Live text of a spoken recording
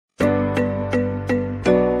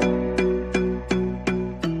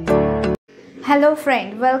Hello friend,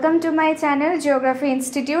 welcome to my channel geography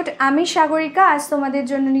institute. আমি সাগরিকা। আজ তোমাদের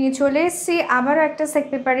জন্য নিয়ে চলে এসেছি আবারও একটা সেক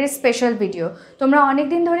পেপারের স্পেশাল ভিডিও। তোমরা অনেক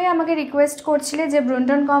দিন ধরেই আমাকে রিকোয়েস্ট করছিলে যে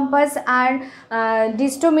ব্রুনটন কম্পাস আর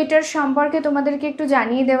ডিস্টোমিটার সম্পর্কে তোমাদেরকে একটু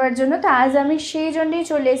জানিয়ে দেওয়ার জন্য। তো আজ আমি সেই জন্যই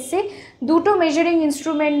চলে এসেছি দুটো মেজারিং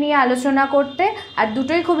ইনস্ট্রুমেন্ট নিয়ে আলোচনা করতে, আর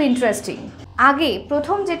দুটোই খুব ইন্টারেস্টিং। আগে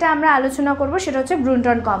প্রথম যেটা আমরা আলোচনা করব সেটা হচ্ছে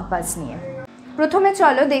ব্রুনটন কম্পাস নিয়ে। প্রথমে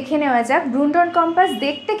চলো দেখে নেওয়া যাক ব্রুনটন কম্পাস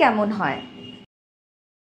দেখতে কেমন হয়।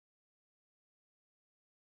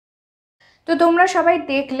 তো তোমরা সবাই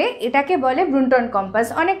দেখলে এটাকে বলে ব্রুনটন কম্পাস।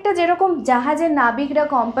 অনেকটা যেরকম জাহাজের নাবিকরা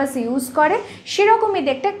কম্পাস ইউজ করে সেরকমই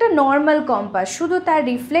দেখতে একটা নর্মাল কম্পাস, শুধু তার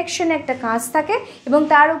রিফ্লেকশনে একটা কাঁচ থাকে এবং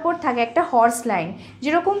তার উপর থাকে একটা হর্স লাইন,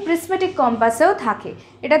 যেরকম প্রিজমেটিক কম্পাসেও থাকে।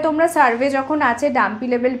 এটা তোমরা সার্ভে যখন আছে ডাম্পি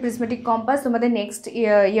লেভেল প্রিজমেটিক কম্পাস তোমাদের নেক্সট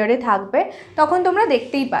ইয়ারে থাকবে, তখন তোমরা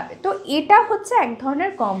দেখতেই পাবে। তো এটা হচ্ছে এক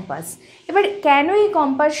ধরনের কম্পাস। এবার কেন এই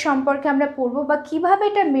কম্পাস সম্পর্কে আমরা পড়বো বা কীভাবে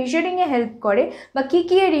এটা মেজারিংয়ে হেল্প করে বা কী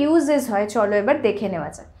কী এর ইউজেস হয়, চলো এবার দেখে নেওয়া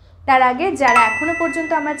যাক। তার আগে যারা এখনও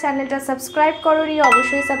পর্যন্ত আমার চ্যানেলটা সাবস্ক্রাইব করোনি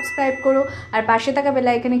অবশ্যই সাবস্ক্রাইব করো, আর পাশে থাকা বেল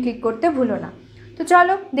আইকনে ক্লিক করতে ভুলো না। তো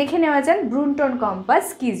চলো দেখে নেওয়া যাক ব্রুনটন কম্পাস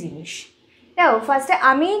কী জিনিস। দেখো, ফার্স্টে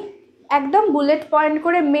আমি একদম বুলেট পয়েন্ট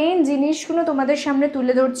করে মেন জিনিসগুলো তোমাদের সামনে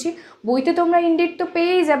তুলে ধরছি। বইতে তোমরা ইনডিট তো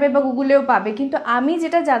পেয়েই যাবে বা গুগলেও পাবে, কিন্তু আমি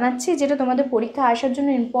যেটা জানাচ্ছি, যেটা তোমাদের পরীক্ষা আসার জন্য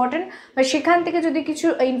ইম্পর্টেন্ট, বা সেখান থেকে যদি কিছু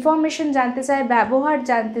ইনফরমেশন জানতে চায়, ব্যবহার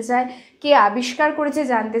জানতে চায়, কে আবিষ্কার করেছে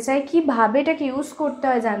জানতে চায়, কীভাবে এটাকে ইউজ করতে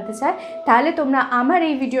হয় জানতে চায়, তাহলে তোমরা আমার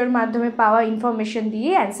এই ভিডিওর মাধ্যমে পাওয়া ইনফরমেশন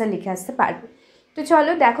দিয়ে অ্যান্সার লিখে আসতে পারবে। তো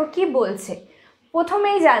চলো দেখো কি বলছে।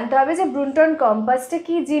 প্রথমেই জানতে হবে যে ব্রুনটন কম্পাসটা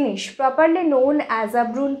কী জিনিস। Properly known as a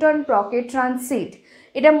ব্রুনটন pocket transit.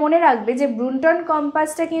 এটা মনে রাখবে যে ব্রুনটন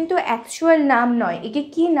কম্পাসটা কিন্তু অ্যাকচুয়াল নাম নয়, একে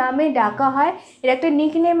কী নামে ডাকা হয়, এর একটা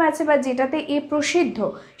নিকনেম আছে বা যেটাতে এ প্রসিদ্ধ,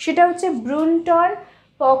 সেটা হচ্ছে ব্রুনটন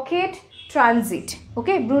পকেট ট্রানজিট।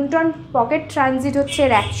 ওকে, ব্রুনটন পকেট ট্রানজিট হচ্ছে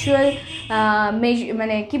এর অ্যাকচুয়াল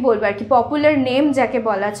মানে কি বলবো আর কি, পপুলার নেম যাকে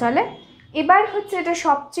বলা চলে। এবার হচ্ছে এটা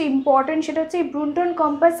সবচেয়ে ইম্পর্টেন্ট, সেটা হচ্ছে এই ব্রুনটন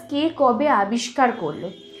কম্পাস কে কবে আবিষ্কার করলো।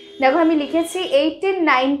 দেখো আমি লিখেছি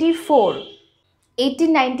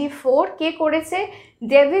 1894 কে করেছে?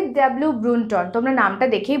 David W ব্রুনটন। তোমরা নামটা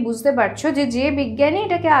দেখেই বুঝতে পারছো যে বিজ্ঞানী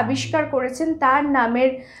এটাকে আবিষ্কার করেছেন তার নামের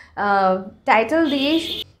টাইটেল দিয়ে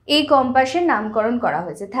এই কম্পাসের নামকরণ করা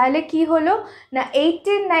হয়েছে। তাহলে কি হলো না,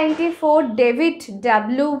 1894 ডেভিড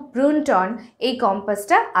ডাব্লিউ ব্রুনটন এই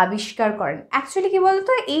কম্পাসটা আবিষ্কার করেন। অ্যাকচুয়ালি কী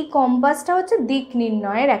বলতো, এই কম্পাসটা হচ্ছে দিক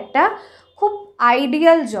নির্ণয়ের একটা খুব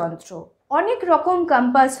আইডিয়াল যন্ত্র। অনেক রকম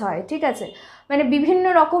কম্পাস হয়, ঠিক আছে, মানে বিভিন্ন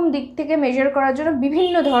রকম দিক থেকে মেজার করার জন্য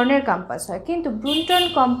বিভিন্ন ধরনের কম্পাস হয়, কিন্তু ব্রুনটন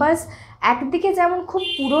কম্পাস একদিকে যেমন খুব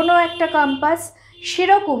পুরনো একটা কম্পাস,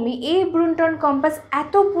 সেরকমই এই ব্রুনটন কম্পাস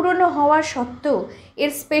এত পুরনো হওয়া সত্ত্বেও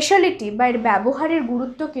এর স্পেশালিটি বা এর ব্যবহারের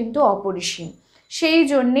গুরুত্ব কিন্তু অপরিসীম। সেই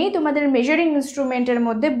জন্যেই তোমাদের মেজারিং ইনস্ট্রুমেন্টের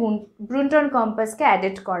মধ্যে ব্রুনটন কম্পাসকে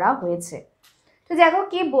অ্যাডেড করা হয়েছে। তো দেখো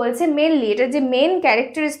কি বলছে মেনলি, এটা যে মেন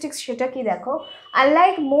ক্যারেক্টারিস্টিক্স সেটা কি দেখো।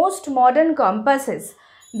 Unlike most modern কম্পাসেস,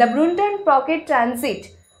 the ব্রুনটন pocket transit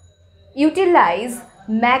utilise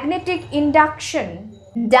magnetic induction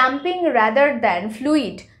dumping rather than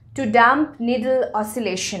fluid two dump needle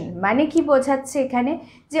oscillation. মানে কি বোঝাচ্ছে এখানে,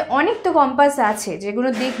 যে অনেক তো কম্পাস আছে যেগুলো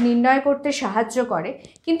দিক নির্ণয় করতে সাহায্য করে,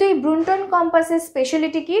 কিন্তু এই ব্রুনটন কম্পাসের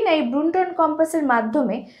স্পেশালিটি কি না, এই ব্রুনটন কম্পাসের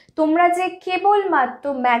মাধ্যমে তোমরা যে কেবলমাত্র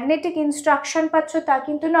ম্যাগনেটিক ইনস্ট্রাকশন পাচ্ছ তা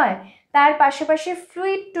কিন্তু নয়, তার পাশাপাশি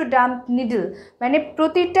ফ্লুইড টু ডাম্প নিডল, মানে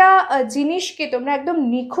প্রতিটা জিনিসকে তোমরা একদম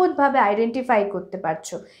নিখুঁতভাবে আইডেন্টিফাই করতে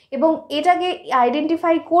পারছো। এবং এটাকে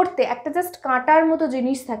আইডেন্টিফাই করতে একটা জাস্ট কাঁটার মতো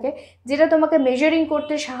জিনিস থাকে যেটা তোমাকে মেজারিং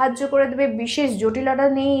করতে সাহায্য করে দেবে। বিশেষ জটিলতা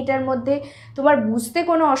নেই এটার মধ্যে, তোমার বুঝতে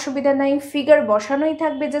কোনো অসুবিধা নেই, ফিগার বসানোই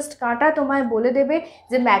থাকবে, জাস্ট কাঁটা তোমায় বলে দেবে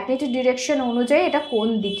যে ম্যাগনেটিক ডিরেকশন অনুযায়ী এটা কোন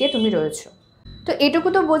দিকে তুমি রয়েছো। তো এটুকু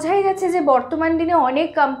তো বোঝাই যাচ্ছে যে বর্তমান দিনে অনেক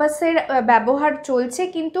কম্পাসের ব্যবহার চলছে,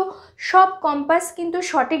 কিন্তু সব কম্পাস কিন্তু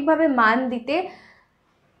সঠিকভাবে মান দিতে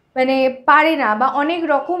মানে পারে না, বা অনেক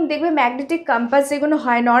রকম দেখবে ম্যাগনেটিক কম্পাস যেগুলো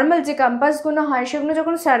হয়, নর্মাল যে কম্পাসগুলো হয় সেগুলো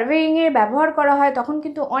যখন সার্ভেইংয়ে ব্যবহার করা হয় তখন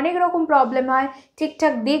কিন্তু অনেক রকম প্রবলেম হয়,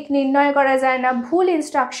 ঠিকঠাক দিক নির্ণয় করা যায় না, ভুল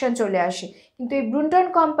ইনস্ট্রাকশন চলে আসে। কিন্তু এই ব্রুনটন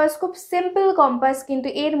কম্পাস খুব সিম্পল কম্পাস, কিন্তু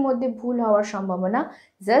এর মধ্যে ভুল হওয়ার সম্ভাবনা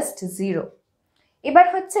জাস্ট 0। এবার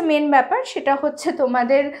হচ্ছে মেন ব্যাপার, সেটা হচ্ছে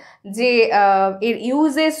তোমাদের যে এর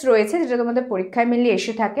ইউজেস রয়েছে, যেটা তোমাদের পরীক্ষায় মেনলি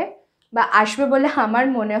এসে থাকে বা আসবে বলে আমার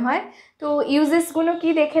মনে হয়। তো ইউজেসগুলো কি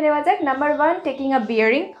দেখে নেওয়া যাক। Number 1, taking a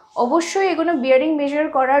bearing. অবশ্যই এগুলো বিয়ারিং মেজার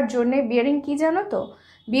করার জন্যে, বিয়ারিং কি জানো তো,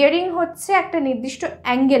 বিয়ারিং হচ্ছে একটা নির্দিষ্ট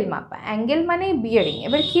অ্যাঙ্গেল মাপা, অ্যাঙ্গেল মানেই বিয়ারিং।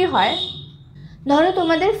 এবার কি হয়, ধরো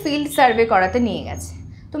তোমাদের ফিল্ড সার্ভে করাতে নিয়ে গেছে,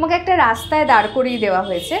 তোমাকে একটা রাস্তায় দাঁড় করিয়ে দেওয়া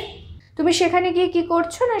হয়েছে, তুমি সেখানে গিয়ে কি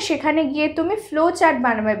করছো না, সেখানে গিয়ে তুমি ফ্লো চার্ট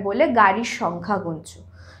বানাবে বলে গাড়ির সংখ্যা গুনছো।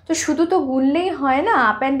 তো শুধু তো গুনলেই হয় না,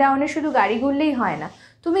 আপ অ্যান্ড ডাউনে শুধু গাড়ি গুনলেই হয় না,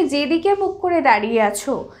 তুমি যেদিকে মুখ করে দাঁড়িয়ে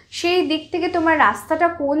আছো সেই দিক থেকে তোমার রাস্তাটা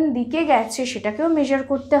কোন দিকে গেছে সেটাকেও মেজার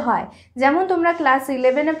করতে হয়। যেমন তোমরা ক্লাস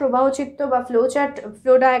 11-এ প্রবাহচিত্র বা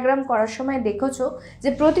ফ্লো ডায়াগ্রাম করার সময় দেখেছো যে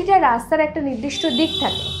প্রতিটা রাস্তার একটা নির্দিষ্ট দিক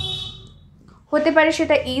থাকে, হতে পারে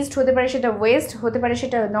সেটা ইস্ট, হতে পারে সেটা ওয়েস্ট, হতে পারে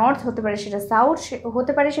সেটা নর্থ, হতে পারে সেটা সাউথ,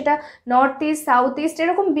 হতে পারে সেটা নর্থ ইস্ট, সাউথ ইস্ট,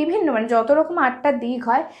 এরকম বিভিন্ন, মানে যত রকম 8টা দিক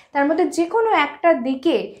হয় তার মধ্যে যে কোনো একটা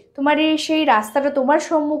দিকে তোমার সেই রাস্তাটা তোমার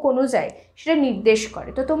সম্মুখ অনুযায়ী সেটা নির্দেশ করে।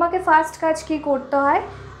 তো তোমাকে ফার্স্ট কাজ কি করতে হয়,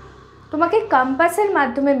 তোমাকে কম্পাসের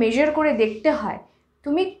মাধ্যমে মেজার করে দেখতে হয়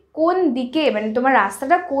তুমি কোন দিকে, মানে তোমার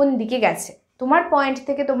রাস্তাটা কোন দিকে গেছে, তোমার পয়েন্ট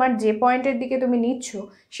থেকে তোমার যে পয়েন্টের দিকে তুমি নিচ্ছ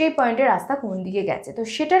সেই পয়েন্টের রাস্তা কোন দিকে গেছে। তো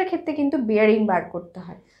সেটার ক্ষেত্রে কিন্তু বেয়ারিং বার করতে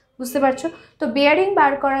হয়, বুঝতে পারছো? তো বেয়ারিং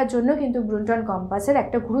বার করার জন্য কিন্তু ব্রুনটন কম্পাসের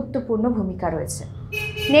একটা গুরুত্বপূর্ণ ভূমিকা রয়েছে।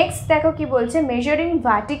 নেক্সট দেখো কি বলছে, measuring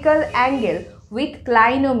vertical angle with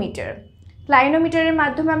clinometer. ক্লাইনোমিটারের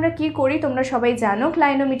মাধ্যমে আমরা কি করি তোমরা সবাই জানো,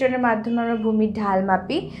 ক্লাইনোমিটারের মাধ্যমে আমরা ভূমির ঢাল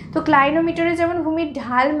মাপি। তো ক্লাইনোমিটারে যেমন ভূমির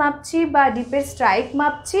ঢাল মাপছি বা ডিপের স্ট্রাইক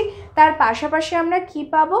মাপছি, তার পাশাপাশি আমরা কি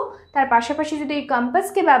পাবো, তার পাশাপাশি যদি এই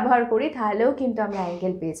কম্পাসকে ব্যবহার করি তাহলেও কিন্তু আমরা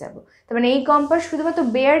অ্যাঙ্গেল পেয়ে যাব। তার মানে এই কম্পাস শুধুমাত্র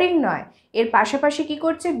বেয়ারিং নয়, এর পাশাপাশি কি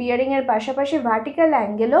করছে, বিয়ারিংয়ের পাশাপাশি ভার্টিক্যাল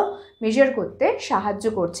অ্যাঙ্গেলও মেজার করতে সাহায্য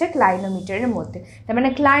করছে ক্লাইনোমিটারের মধ্যে। তার মানে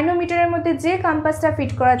ক্লাইনোমিটারের মধ্যে যে কম্পাসটা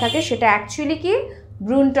ফিট করা থাকে সেটা অ্যাকচুয়ালি কি,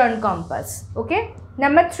 ব্রুনটন compass. Okay,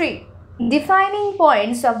 number 3, defining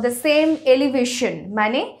points of the same elevation.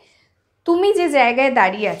 মানে তুমি যে জায়গায়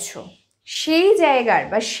দাঁড়িয়ে আছো সেই জায়গার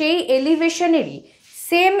বা সেই এলিভেশনেরই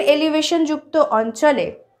সেম এলিভেশন যুক্ত অঞ্চলে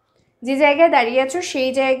যে জায়গায় দাঁড়িয়ে আছো সেই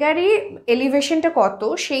জায়গারই এলিভেশনটা কত,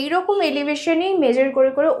 সেই রকম এলিভেশনেই মেজার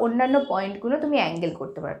করে করে অন্যান্য পয়েন্টগুলো তুমি অ্যাঙ্গেল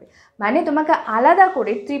করতে পারবে। মানে তোমাকে আলাদা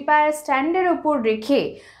করে ত্রিপায়ার স্ট্যান্ডের ওপর রেখে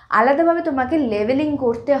আলাদাভাবে তোমাকে লেভেলিং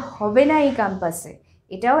করতে হবে না এই কম্পাসে।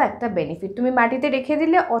 এটাও একটা বেনিফিট, তুমি মাটিতে রেখে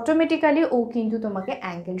দিলে অটোমেটিক্যালি ও কিন্তু তোমাকে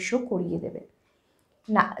অ্যাঙ্গেল শো করিয়ে দেবে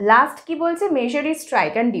না। লাস্ট কি বলছে, মেজারি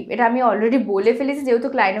স্ট্রাইক অ্যান্ড ডিপ। এটা আমি অলরেডি বলে ফেলেছি, যেহেতু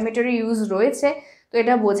ক্লাইনোমিটারের ইউজ রয়েছে তো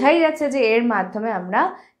এটা বোঝাই যাচ্ছে যে এর মাধ্যমে আমরা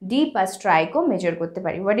ডিপ আর স্ট্রাইকও মেজার করতে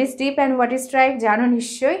পারি। What is deep and what is strike জানো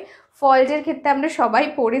নিশ্চয়ই, ফল্টের ক্ষেত্রে আমরা সবাই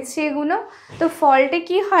পড়েছি এগুলো। তো ফল্টে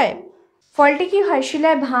কি হয়,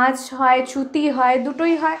 শিলায় ভাঁজ হয়, চ্যুতি হয়,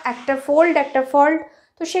 দুটোই হয়, একটা ফোল্ড একটা ফল্ট।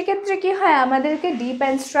 তো সেক্ষেত্রে কি হয়, আমাদেরকে ডিপ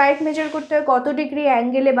অ্যান্ড স্ট্রাইক মেজার করতে হয়, কত ডিগ্রি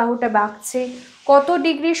অ্যাঙ্গেলে বাহুটা বাঁকছে, কত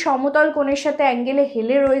ডিগ্রি সমতল কোণের সাথে অ্যাঙ্গেলে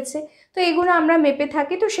হেলে রয়েছে, তো এগুলো আমরা মেপে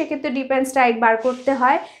থাকি। তো সেক্ষেত্রে ডিপ অ্যান্ড স্ট্রাইক বার করতে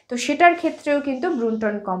হয়, তো সেটার ক্ষেত্রেও কিন্তু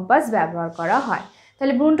ব্রুনটন কম্পাস ব্যবহার করা হয়।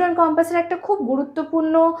 তাহলে ব্রুনটন কম্পাসের একটা খুব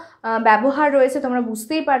গুরুত্বপূর্ণ ব্যবহার রয়েছে, তোমরা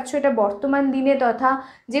বুঝতেই পারছো। এটা বর্তমান দিনে তথা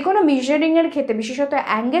যে কোনো মেজারিংয়ের ক্ষেত্রে, বিশেষত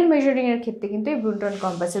অ্যাঙ্গেল মেজারিংয়ের ক্ষেত্রে কিন্তু এই ব্রুনটন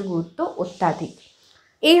কম্পাসের গুরুত্ব অত্যাধিক।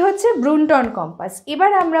 এই হচ্ছে ব্রুনটন কম্পাস।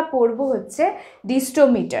 এবার আমরা পড়ব হচ্ছে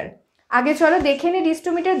ডিস্টোমিটার। আগে চলো দেখে নিই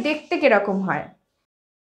ডিস্টোমিটার দেখতে কিরকম হয়।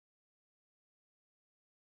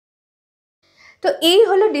 তো এই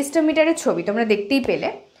হলো ডিস্টোমিটারের ছবি, তোমরা দেখতেই পেলে।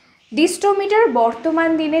 ডিস্টোমিটার বর্তমান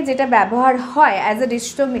দিনে যেটা ব্যবহার হয় অ্যাজ এ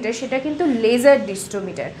ডিস্টোমিটার সেটা কিন্তু লেজার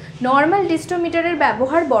ডিস্টোমিটার। নর্মাল ডিস্টোমিটারের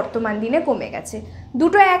ব্যবহার বর্তমান দিনে কমে গেছে।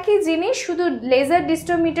 দুটো একই জিনিস, শুধু লেজার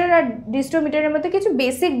ডিস্টোমিটার আর ডিস্টোমিটারের মধ্যে কিছু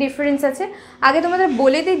বেসিক ডিফারেন্স আছে। আগে তোমাদের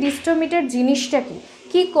বলে দিই ডিস্টোমিটার জিনিসটা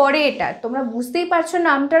কি করে। এটা তোমরা বুঝতেই পারছো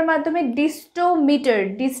নামটার মাধ্যমে। ডিস্টোমিটার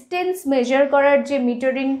ডিস্টেন্স মেজার করার যে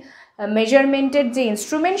মেজারমেন্টের যে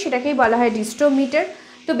ইনস্ট্রুমেন্ট সেটাকেই বলা হয় ডিস্টোমিটার।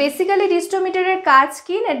 তো বেসিক্যালি ডিস্টোমিটারের কাজ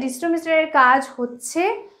কি না, ডিস্টোমিটারের কাজ হচ্ছে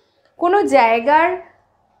কোনো জায়গার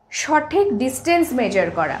সঠিক ডিস্টেন্স মেজার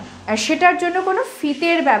করা, আর সেটার জন্য কোনো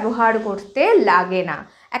ফিতের ব্যবহার করতে লাগে না।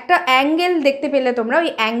 একটা অ্যাঙ্গেল দেখতে পেলে তোমরা, ওই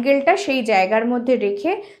অ্যাঙ্গেলটা সেই জায়গার মধ্যে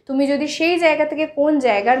রেখে তুমি যদি সেই জায়গা থেকে কোন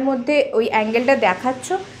জায়গার মধ্যে ওই অ্যাঙ্গেলটা দেখাচ্ছ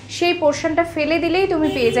সেই পোর্শনটা ফেলে দিলেই তুমি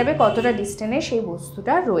পেয়ে যাবে কতটা ডিস্টেন্সে সেই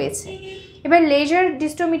বস্তুটা রয়েছে। এবার লেজার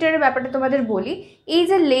ডিস্টোমিটারের ব্যাপারটা তোমাদের বলি। এই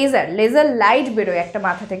যে লেজার লাইট বেরোয় একটা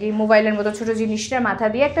মাথা থেকে, এই মোবাইলের মতো ছোটো জিনিসটার মাথা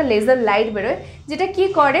দিয়ে একটা লেজার লাইট বেরোয়, যেটা কি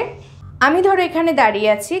করে, আমি ধরো এখানে দাঁড়িয়ে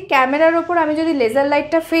আছি, ক্যামেরার ওপর আমি যদি লেজার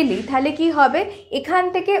লাইটটা ফেলি তাহলে কি হবে, এখান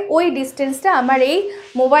থেকে ওই ডিস্টেন্সটা আমার এই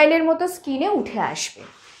মোবাইলের মতো স্ক্রিনে উঠে আসবে।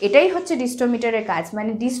 এটাই হচ্ছে ডিস্টোমিটারের কাজ।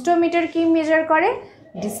 মানে ডিস্টোমিটার কি মেজার করে,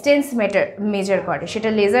 ডিস্টেন্স মেজার করে, সেটা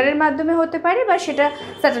লেজারের মাধ্যমে হতে পারে বা সেটা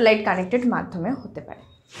স্যাটেলাইট কানেক্টেড মাধ্যমে হতে পারে।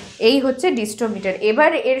 এই হচ্ছে ডিস্টোমিটার।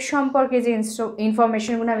 এবার এর সম্পর্কে যে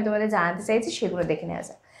ইনফরমেশনগুলো আমি তোমাদের জানাতে চাইছি সেগুলো দেখে নেওয়া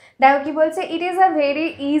যাক। দেখো কি বলছে, it is a very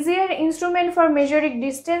easier instrument for measuring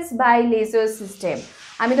distance by laser system.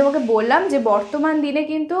 আমি তোমাকে বললাম যে বর্তমান দিনে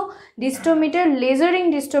কিন্তু ডিস্টোমিটার লেজারিং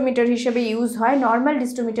ডিস্টোমিটার হিসেবে ইউজ হয়, নর্মাল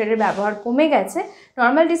ডিস্টোমিটারের ব্যবহার কমে গেছে।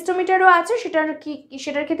 নর্মাল ডিস্টোমিটারও আছে,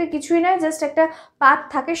 সেটার ক্ষেত্রে কিছুই নয়, জাস্ট একটা পাত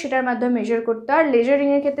থাকে, সেটার মাধ্যমে মেজার করতে হয়। আর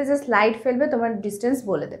লেজারিংয়ের ক্ষেত্রে জাস্ট লাইট ফেলবে, তোমার ডিস্টেন্স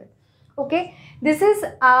বলে দেবে। ওকে, this is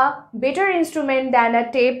a better instrument than a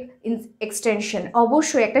tape extension.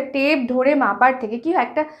 অবশ্যই একটা টেপ ধরে মাপার থেকে কি হয়,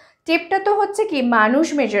 একটা টেপটা তো হচ্ছে কি মানুষ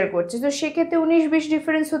মেজার করছে, তো সেক্ষেত্রে 19-20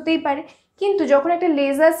 ডিফারেন্স হতেই পারে। কিন্তু যখন একটা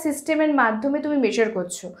লেজার সিস্টেমের মাধ্যমে তুমি মেজার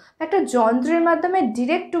করছো, একটা যন্ত্রের মাধ্যমে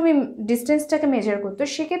ডিরেক্ট তুমি ডিস্টেন্সটাকে মেজার করছো,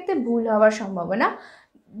 সেক্ষেত্রে ভুল হওয়ার সম্ভাবনা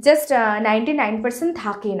জাস্ট 99%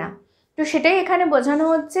 থাকে না। তো সেটাই এখানে বোঝানো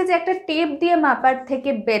হচ্ছে যে একটা টেপ দিয়ে মাপার থেকে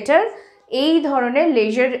বেটার এই ধরনের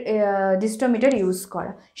লেজার ডিস্টোমিটার ইউজ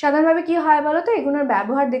করা। সাধারণভাবে কি হয় বলো তো, এগুলোর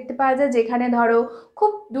ব্যবহার দেখতে পাওয়া যায় যেখানে ধরো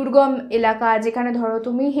খুব দুর্গম এলাকা, যেখানে ধরো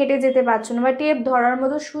তুমি হেঁটে যেতে পারছো না বা টেপ ধরার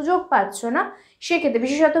মতো সুযোগ পাচ্ছ না, সেক্ষেত্রে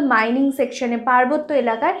বিশেষত মাইনিং সেকশনে, পার্বত্য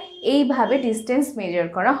এলাকায় এইভাবে ডিস্টেন্স মেজার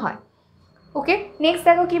করা হয়। ওকে, নেক্সট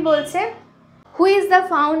দেখো কি বলছে, who is the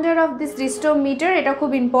founder of this ডিস্টোমিটার। এটা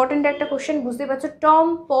খুব ইম্পর্ট্যান্ট একটা কোশ্চেন, বুঝতে পারছো। টম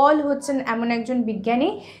পল হচ্ছেন এমন একজন বিজ্ঞানী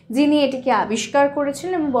যিনি এটিকে আবিষ্কার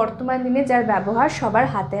করেছিলেন এবং বর্তমান দিনে যার ব্যবহার সবার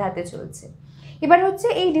হাতে হাতে চলছে। এবার হচ্ছে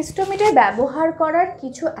এই ডিস্টোমিটার ব্যবহার করার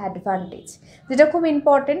কিছু অ্যাডভান্টেজ, যেটা খুব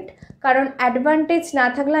ইম্পর্ট্যান্ট, কারণ অ্যাডভান্টেজ না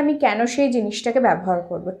থাকলে আমি কেন সেই জিনিসটাকে ব্যবহার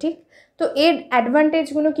করব, ঠিক? তো এর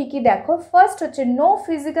অ্যাডভান্টেজগুলো কী কী দেখো। ফার্স্ট হচ্ছে no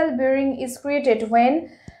physical bearing is created when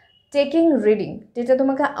taking reading, যেটা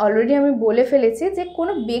তোমাকে অলরেডি আমি বলে ফেলেছি যে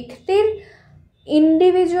কোনো ব্যক্তির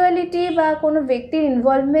ইন্ডিভিজুয়ালিটি বা কোনো ব্যক্তির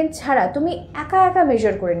ইনভলভমেন্ট ছাড়া তুমি একা একা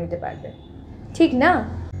মেজার করে নিতে পারবে, ঠিক না?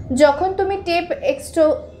 যখন তুমি টেপ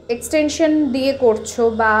এক্সটেনশন দিয়ে করছো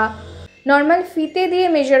বা নর্মাল ফিতে দিয়ে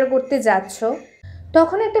মেজার করতে যাচ্ছ,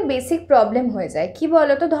 তখন একটা বেসিক প্রবলেম হয়ে যায়। কি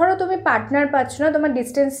বলো তো, ধরো তুমি পার্টনার পাচ্ছ না তোমার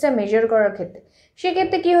ডিস্টেন্সটা মেজার করার ক্ষেত্রে,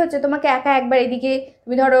 সেক্ষেত্রে কী হচ্ছে, তোমাকে একা একবার এদিকে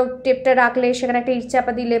তুমি ধরো টেপটা রাখলে, সেখানে একটা ইট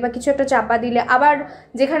চাপা দিলে বা কিছু একটা চাপা দিলে, আবার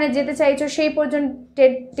যেখানে যেতে চাইছো সেই পর্যন্ত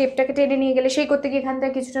টেপটাকে টেনে নিয়ে গেলে, সেই করতে গিয়ে এখান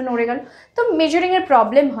থেকে কিছুটা নড়ে গেল, তো মেজারিংয়ের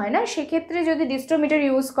প্রবলেম হয় না। সেক্ষেত্রে যদি ডিস্টোমিটার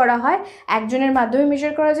ইউজ করা হয়, একজনের মাধ্যমে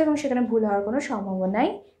মেজার করা যায় এবং সেখানে ভুল হওয়ার কোনো সম্ভাবনাই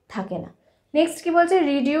থাকে না। নেক্সট কি বলছে,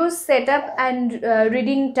 reduce set up and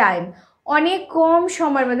reading time. অনেক কম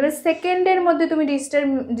সময়ের মধ্যে, সেকেন্ডের মধ্যে তুমি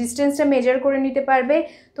ডিস্টেন্সটা মেজার করে নিতে পারবে,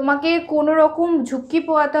 তোমাকে কোনো রকম ঝুঁকি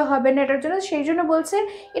পোয়াতে হবে না এটার জন্য। সেই জন্য বলছে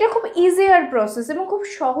এটা খুব ইজিয়ার প্রসেস এবং খুব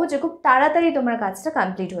সহজে, খুব তাড়াতাড়ি তোমার কাজটা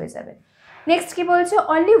কমপ্লিট হয়ে যাবে। নেক্সট কি বলছে,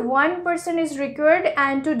 only 1% is required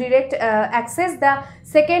and to direct access the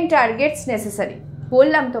second targets necessary.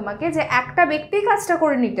 বললাম তোমাকে যে একটা ব্যক্তি কাজটা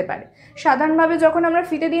করে নিতে পারে। সাধারণভাবে যখন আমরা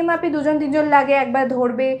ফিতে দিয়ে মাপি 2-3 লাগে, একবার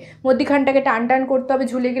ধরবে, মধ্যিখানটাকে টান টান করতে হবে,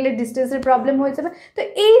 ঝুলে গেলে ডিস্টেন্সের প্রবলেম হয়ে যাবে। তো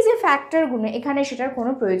এই যে ফ্যাক্টরগুলো, এখানে সেটার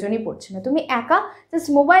কোনো প্রয়োজনই পড়ছে না, তুমি একা জাস্ট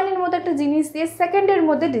মোবাইলের মতো একটা জিনিস দিয়ে সেকেন্ডের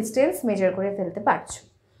মধ্যে ডিস্টেন্স মেজার করে ফেলতে পারছো।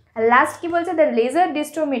 আর লাস্ট কি বলছে, the laser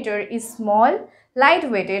ডিস্টোমিটার is small, light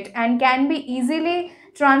weighted and can be easily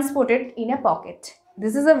transported in a pocket.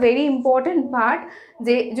 This is a very important part,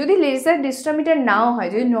 যে যদি লেজার ডিস্টোমিটার নাও হয়,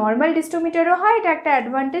 যদি নর্মাল ডিস্টোমিটারও হয়, এটা একটা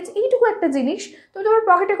অ্যাডভান্টেজ। এইটুকু একটা জিনিস তুমি তোমার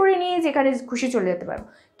পকেটে করে নিয়ে যেখানে খুশি চলে যেতে পারো।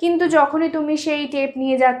 কিন্তু যখনই তুমি সেই টেপ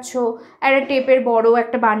নিয়ে যাচ্ছ, একটা টেপের বড়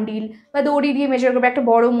একটা বান্ডিল বা দড়ি দিয়ে মেজার করবে, একটা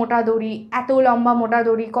বড় মোটা দড়ি, এত লম্বা মোটা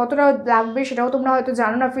দড়ি, কতটা লাগবে সেটাও তোমরা হয়তো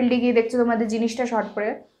জানো না, ফিল্ডে গিয়ে দেখছো তোমাদের জিনিসটা শর্ট পড়ে,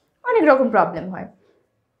 অনেক রকম প্রবলেম হয়।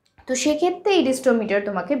 তো সেক্ষেত্রে এই ডিস্টোমিটার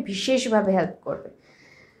তোমাকে বিশেষভাবে হেল্প করবে।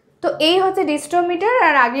 তো এই হচ্ছে ডিস্টোমিটার,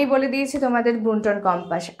 আর আগেই বলে দিয়েছি তোমাদের ব্রুনটন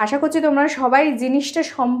কম্পাস। আশা করছি তোমরা সবাই জিনিসটা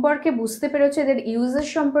সম্পর্কে বুঝতে পেরেছো, এদের ইউজের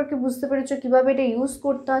সম্পর্কে বুঝতে পেরেছো, কীভাবে এটা ইউজ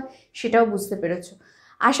করতে হয় সেটাও বুঝতে পেরেছো।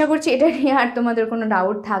 আশা করছি এটা নিয়ে আর তোমাদের কোনো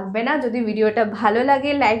ডাউট থাকবে না। যদি ভিডিওটা ভালো লাগে,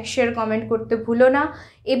 লাইক শেয়ার কমেন্ট করতে ভুলো না।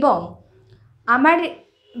 এবং আমার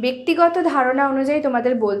ব্যক্তিগত ধারণা অনুযায়ী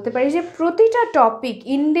তোমাদের বলতে পারি যে প্রতিটা টপিক,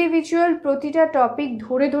 ইন্ডিভিজুয়াল প্রতিটা টপিক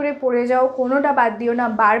ধরে ধরে পড়ে যাও, কোনোটা বাদ দিও না।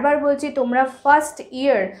 বারবার বলছি, তোমরা ফার্স্ট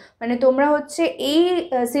ইয়ার, মানে তোমরা হচ্ছে এই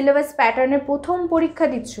সিলেবাস প্যাটার্নে প্রথম পরীক্ষা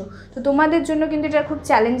দিচ্ছ, তো তোমাদের জন্য কিন্তু এটা খুব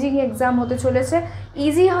চ্যালেঞ্জিং এক্সাম হতে চলেছে।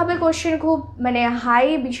 ইজি হবে কোশ্চেন, খুব মানে হাই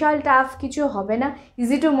বিশাল টাফ কিছু হবে না,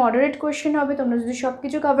 ইজি টু মডারেট কোশ্চেন হবে। তোমরা যদি সব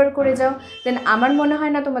কিছু কভার করে যাও, দেন আমার মনে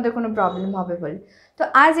হয় না তোমাদের কোনো প্রবলেম হবে বলে। তো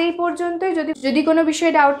আজ এই পর্যন্তই। যদি কোনো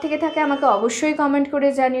বিষয়ে ডাউট থেকে থাকে আমাকে অবশ্যই কমেন্ট করে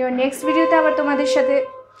জানিও। নেক্সট ভিডিওতে আবার তোমাদের সাথে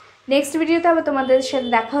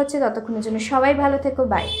দেখা হচ্ছে। ততক্ষণের জন্য সবাই ভালো থেকো,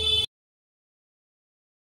 বাই।